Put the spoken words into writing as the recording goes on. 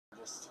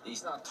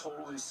He's not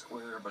totally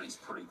square, but he's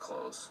pretty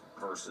close.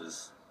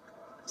 Versus,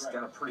 he's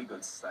got a pretty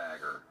good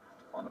stagger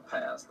on the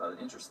pass. The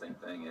interesting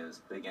thing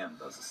is, Big M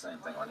does the same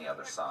thing on the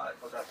other side.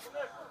 Okay.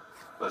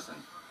 Listen,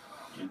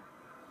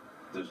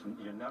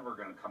 you're never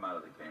going to come out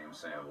of the game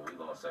saying, well, we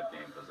lost that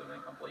game because of an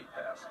incomplete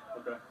pass.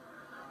 Okay.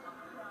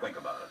 Think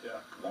about it. Yeah.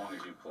 As long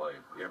as you play,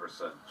 you ever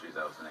said, geez,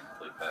 that was an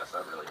incomplete pass,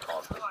 that really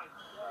cost us.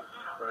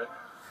 Right.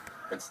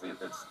 It's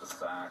the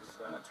sacks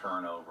and the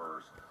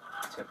turnovers,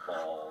 tip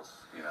balls,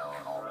 you know,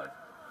 and all that.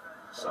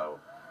 So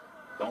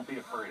don't be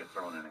afraid of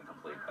throwing an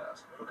incomplete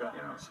pass. Okay.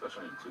 You know,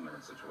 especially in a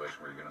 2-minute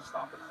situation where you're going to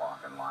stop the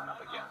clock and line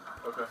up again.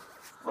 Okay.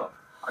 Look,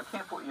 I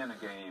can't put you in a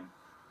game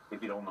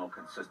if you don't know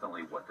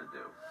consistently what to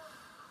do.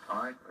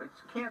 All right? You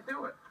can't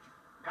do it.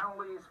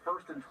 Penalties,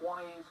 first and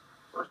 20s,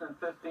 first and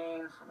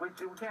 15s. We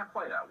can't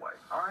play that way.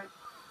 All right?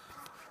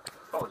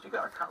 Fellas, you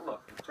got to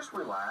look. Just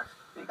relax.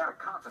 You got to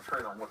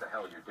concentrate on what the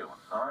hell you're doing.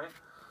 All right?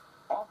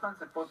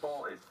 Offensive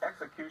football is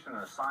execution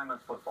and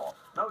assignment football.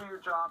 Know your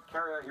job,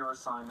 carry out your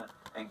assignment,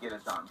 and get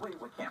it done. We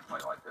can't play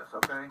like this,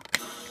 okay?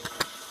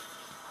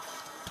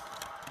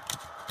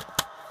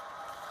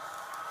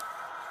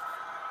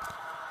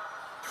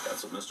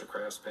 That's what Mr.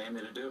 Kraft's paying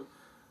me to do,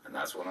 and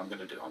that's what I'm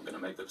going to do. I'm going to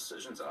make the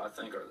decisions that I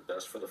think are the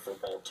best for the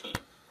football team.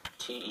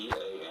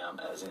 T-E-A-M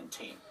as in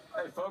team.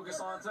 Hey, focus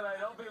on today.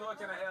 Don't be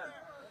looking ahead.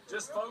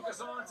 Just focus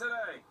on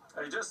today.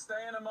 Hey, just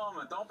stay in the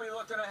moment. Don't be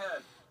looking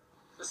ahead.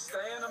 Just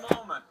stay in the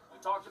moment. We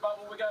talked about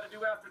what we got to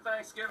do after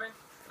Thanksgiving.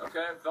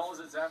 Okay, fellas,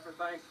 it's after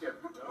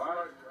Thanksgiving. All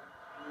right.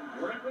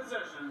 We're in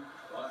position,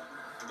 but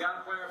we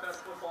got to play our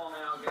best football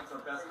now against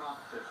our best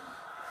competition.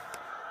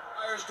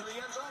 Fires to the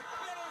end zone.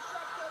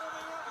 Intercepted in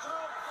the end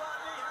zone.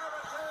 Rodney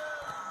Harrison.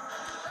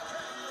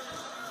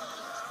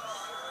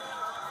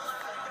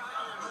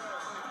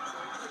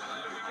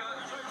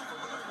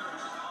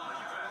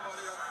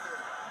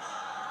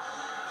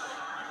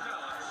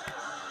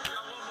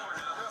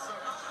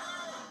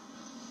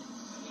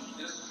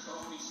 This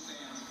trophy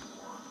stands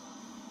for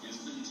is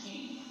the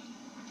team.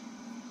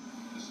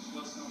 This is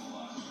what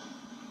symbolizes it.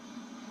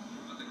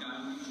 Not the guy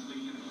who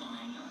usually get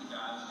behind, not the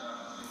guy who's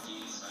got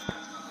 15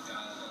 sacks, not the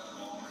guy who's got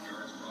 12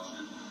 yards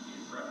rushing.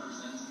 It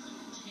represents the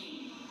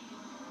team.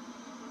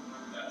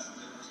 That's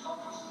the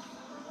toughest,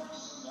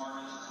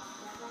 smartest,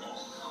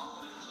 most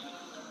confident team.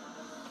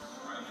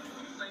 Right? And if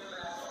you think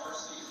back to our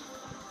season,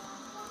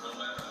 no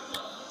matter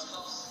what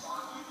tough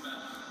spot you've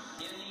been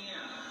in the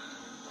end,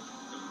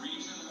 the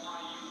reason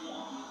why you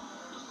won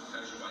was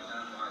because you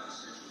identified the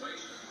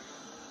situation.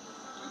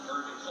 You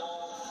heard the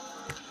call,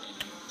 and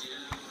you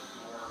did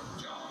your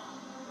job.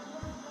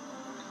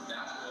 And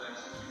that's what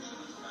execution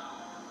is about.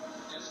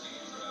 This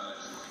game's about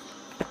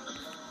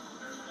execution.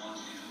 There's one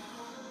chance.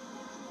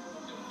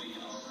 It'll be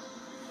us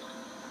if we play.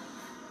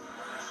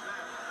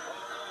 Snap.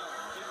 Ball down.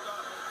 Kick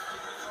up.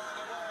 Kick is on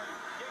the way.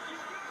 Kick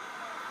is good.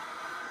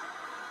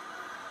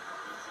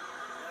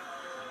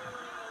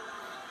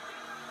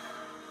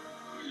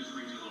 Let me just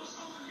read you a little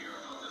something here. I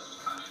thought this was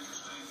kind of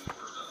interesting.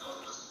 First, I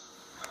thought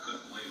I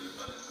couldn't believe it,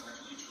 but it's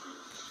actually true.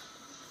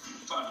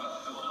 Talking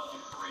about the Philadelphia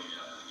parade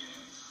after the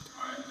game.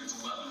 All right, it's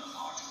 11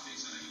 o'clock in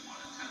case anyone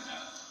wanted to attend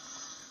that.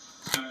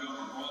 It's going to go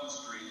from Broad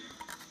Street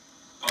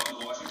up to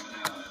Washington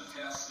Avenue,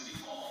 past City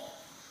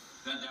Hall,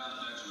 then down to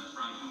Benjamin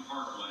Franklin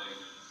Parkway,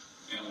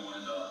 and we'll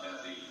end up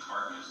at the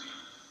Art Museum.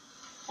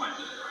 Planned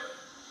today, right?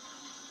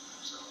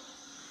 So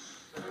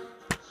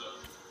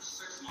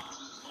 6 months.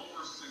 This is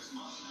over 6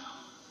 months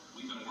now.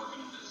 We've been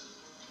working at this.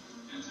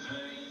 And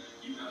today,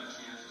 you got a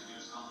chance to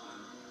do something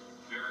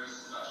very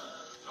special.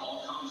 It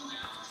all comes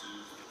down to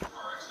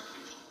our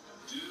execution.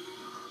 Do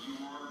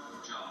your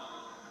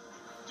job.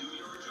 Do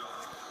your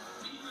job.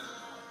 Be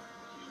visible.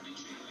 You'll be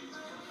champions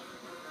again.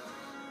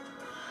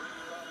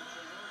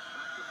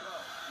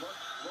 Look.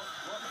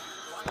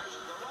 Fires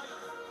to the right.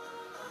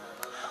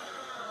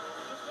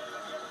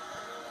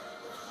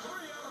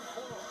 3 out of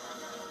 4.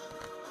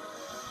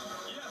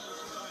 Yes,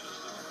 it's a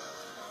dynasty.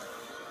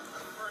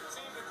 For a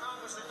team to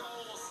accomplish their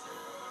goals,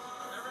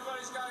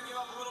 everybody's got to give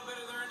up a little bit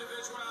of their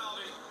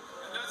individuality.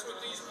 And that's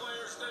what these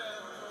players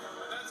did.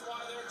 And that's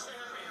why they're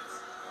champions.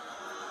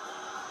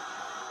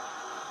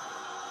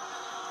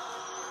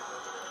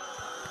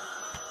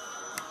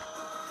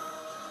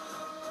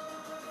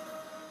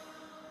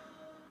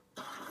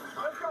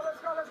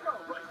 Let's go.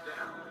 Right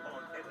now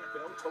on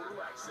NFL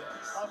Total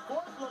Access. A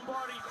fourth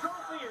Lombardi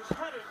trophy is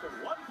headed to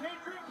one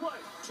Patriot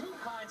place. 2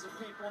 kinds of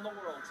people in the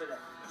world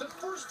today. The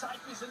first type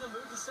is in the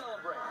mood to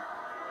celebrate.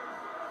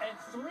 And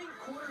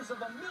 750,000 of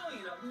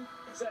them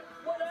said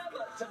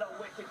whatever to the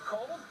wicked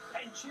cold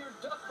and cheered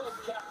Duck Boat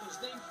captains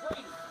named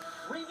Brady,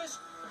 Revis,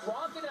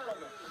 Gronk, and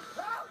Edelman.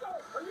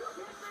 Are you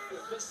kidding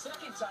me? The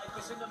second type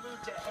is in the mood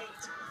to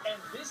hate,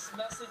 and this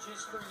message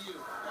is for you.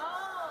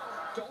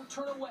 Don't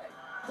turn away.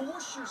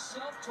 Force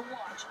yourself to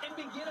watch and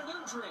begin a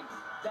new dream.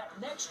 That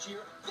next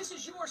year, this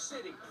is your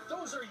city.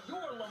 Those are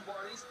your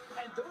Lombardis,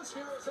 and those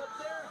heroes up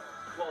there,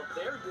 well,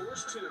 they're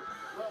yours too.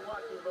 Well,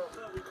 watching both.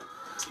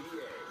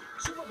 TA.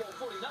 Super Bowl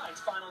 49's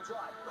final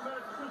drive.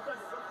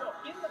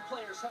 In the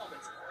players'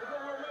 helmets.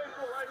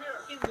 Right here.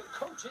 In the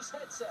coaches'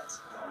 headsets.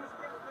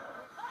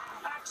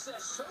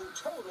 Access so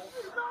total.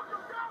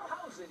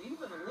 How's it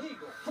even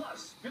legal?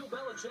 Plus, Bill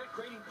Belichick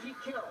grading Pete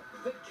Carroll.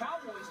 The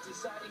Cowboys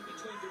deciding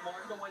between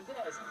DeMarco and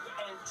Dez.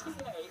 And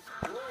TA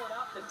rolling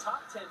out the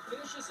top 10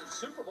 finishes in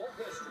Super Bowl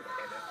history.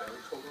 NFL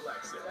Total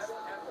Access.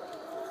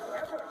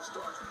 Ever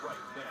starts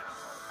right now.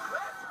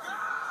 Let's go!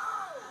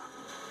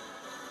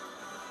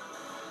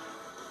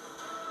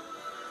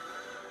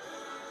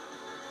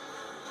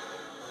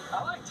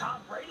 I like Tom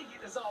Brady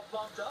getting us all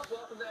bumped up.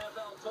 Welcome to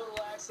NFL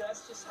Total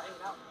Access. Just hanging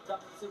out with the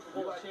Super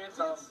Bowl champions.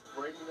 Tom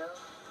Brady now?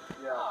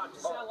 Yeah. Oh, I'm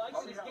just I like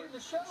it. He's getting the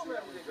show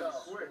ready to go.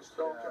 Switched.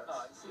 Okay.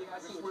 I see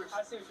what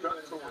you're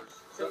doing now.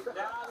 See,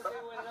 now that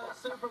they win another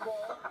Super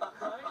Bowl,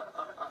 right?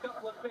 A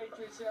couple of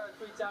Patriots here, our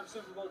three-time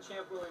Super Bowl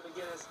champ Willie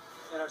McGinnis,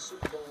 and our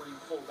Super Bowl winning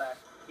fullback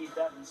Keith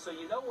Evans. So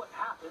you know what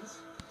happens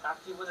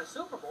after you win a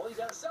Super Bowl? You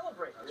got to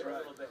celebrate a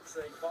little bit.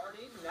 So they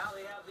partied, and now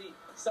they have the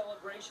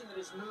celebration that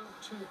has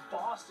moved to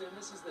Boston.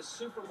 This is the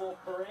Super Bowl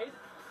parade.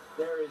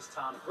 There is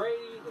Tom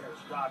Brady. There's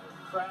Robert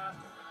Kraft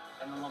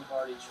and the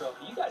Lombardi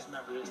Trophy. You guys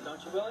remember this,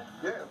 don't you, Willie?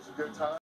 Yeah, it was a good time.